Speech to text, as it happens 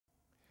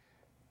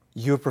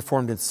You have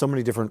performed in so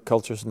many different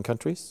cultures and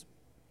countries.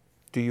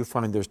 Do you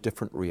find there's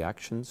different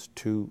reactions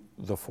to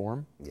the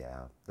form?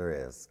 Yeah,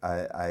 there is.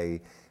 I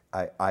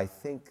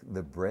think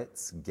the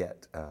Brits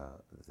get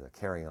the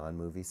carry-on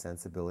movie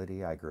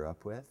sensibility I grew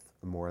up with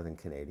more than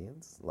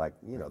Canadians. Like,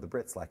 you know, the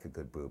Brits like a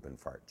good boob and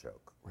fart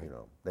joke. Right. You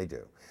know, they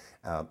do.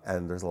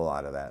 And there's a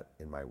lot of that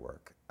in my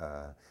work.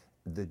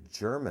 The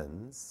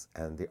Germans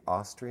and the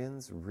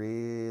Austrians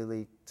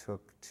really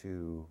took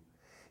to,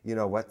 you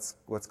know,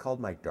 what's called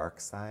my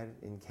dark side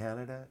in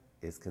Canada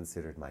is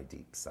considered my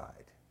deep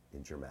side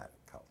in Germanic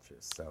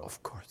cultures. So,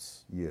 of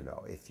course, you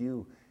know, if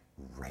you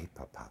rape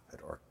a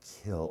puppet or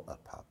kill a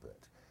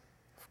puppet,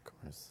 of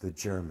course, the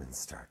Germans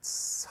start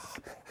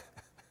sobbing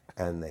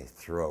and they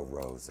throw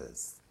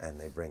roses and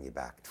they bring you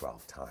back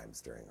 12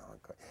 times during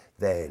encore.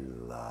 They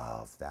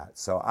love that.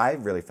 So I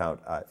really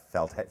felt I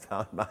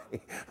found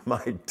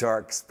my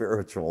dark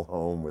spiritual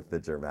home with the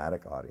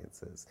Germanic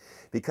audiences,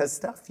 because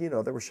stuff, you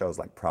know, there were shows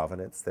like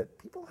Provenance that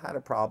people had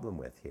a problem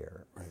with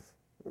here, right.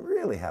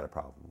 Really had a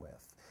problem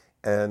with.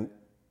 And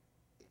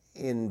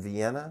in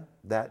Vienna,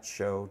 that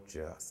show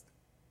just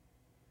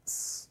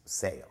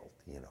sailed,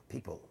 you know,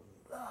 people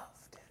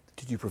loved it.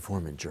 Did you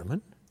perform in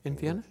German in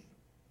Vienna?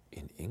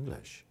 In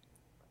English?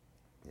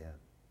 Yeah.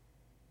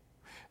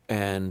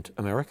 And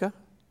America?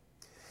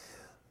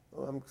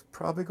 Well, I'm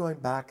probably going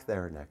back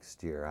there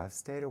next year. I've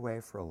stayed away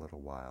for a little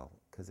while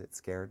because it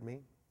scared me.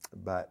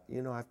 But,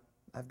 you know,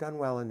 I've done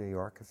well in New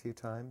York a few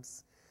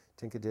times.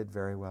 Tinka did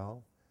very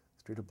well.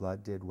 Street of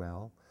Blood did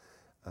well.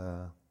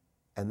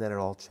 And then it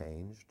all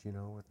changed, you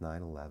know, with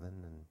 9/11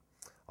 and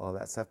all of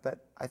that stuff.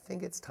 But I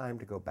think it's time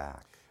to go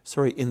back.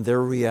 Sorry, in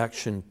their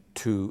reaction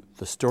to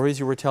the stories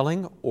you were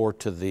telling or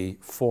to the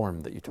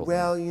form that you told them?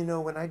 Well, you know,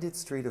 when I did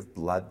Street of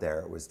Blood there,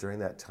 it was during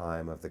that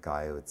time of the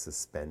guy who had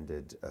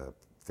suspended a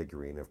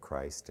figurine of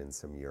Christ in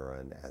some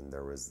urine, and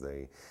there was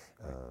the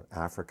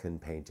African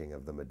painting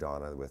of the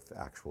Madonna with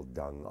actual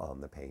dung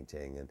on the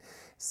painting. And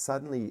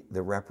suddenly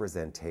the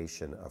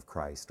representation of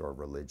Christ or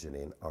religion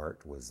in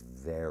art was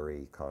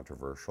very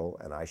controversial,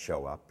 and I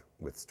show up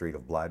with Street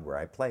of Blood where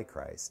I play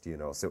Christ, you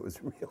know, so it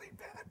was really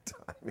bad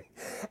timing.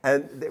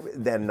 And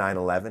then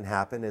 9/11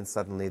 happened, and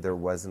suddenly there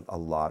wasn't a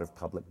lot of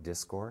public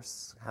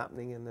discourse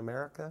happening in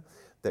America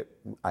that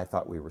I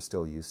thought we were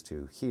still used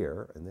to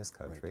here in this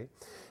country.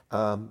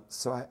 Right.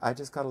 So I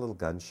just got a little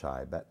gun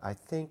shy, but I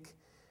think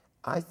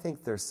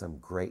there's some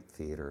great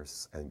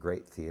theaters and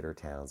great theater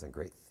towns and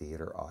great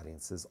theater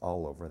audiences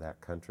all over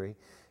that country,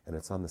 and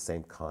it's on the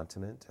same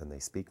continent, and they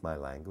speak my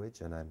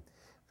language, and I'm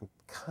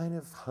kind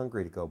of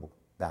hungry to go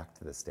back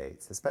to the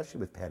States, especially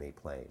with Penny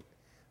playing,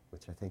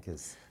 which I think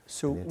is.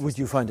 So would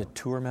you find a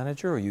tour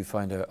manager, or you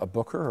find a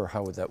booker, or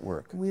how would that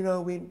work? You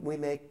know, we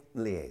make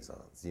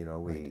liaisons. You know,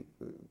 we're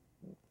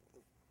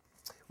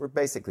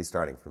basically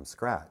starting from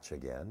scratch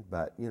again,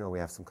 but you know, we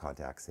have some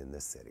contacts in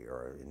this city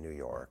or in New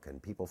York,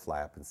 and people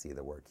fly up and see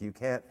the work. You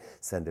can't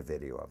send a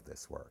video of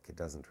this work; it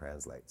doesn't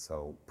translate.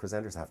 So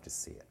presenters have to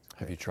see it.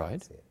 Have you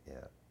tried? See it,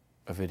 yeah.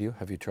 A video?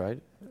 Have you tried?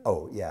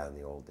 Oh, yeah, in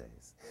the old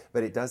days.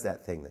 But it does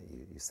that thing that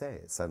you say.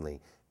 It suddenly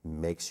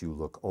makes you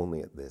look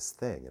only at this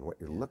thing. And what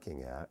you're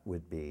looking at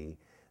would be,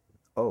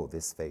 oh,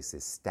 this face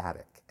is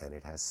static, and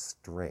it has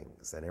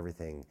strings, and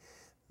everything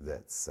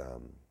that's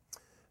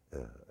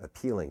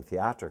appealing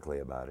theatrically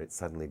about it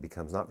suddenly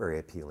becomes not very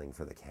appealing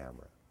for the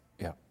camera.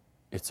 Yeah.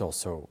 It's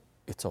also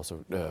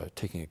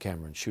taking a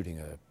camera and shooting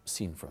a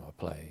scene from a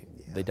play.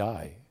 Yeah. They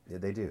die. Yeah,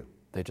 they do.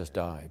 They just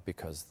die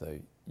because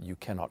you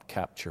cannot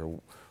capture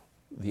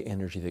the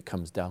energy that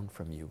comes down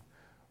from you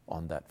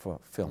on that film.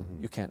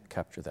 Mm-hmm. You can't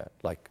capture that.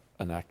 Like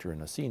an actor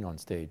in a scene on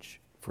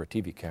stage for a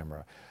TV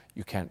camera,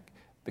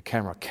 the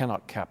camera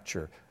cannot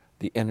capture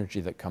the energy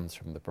that comes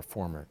from the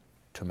performer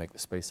to make the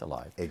space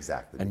alive.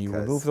 Exactly. And you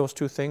remove those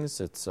two things,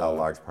 it's... a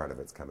large part of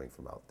it's coming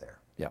from out there.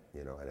 Yeah.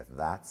 You know, and if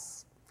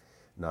that's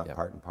not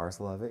part and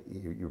parcel of it,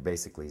 you're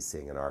basically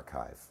seeing an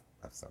archive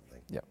of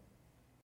something. Yeah.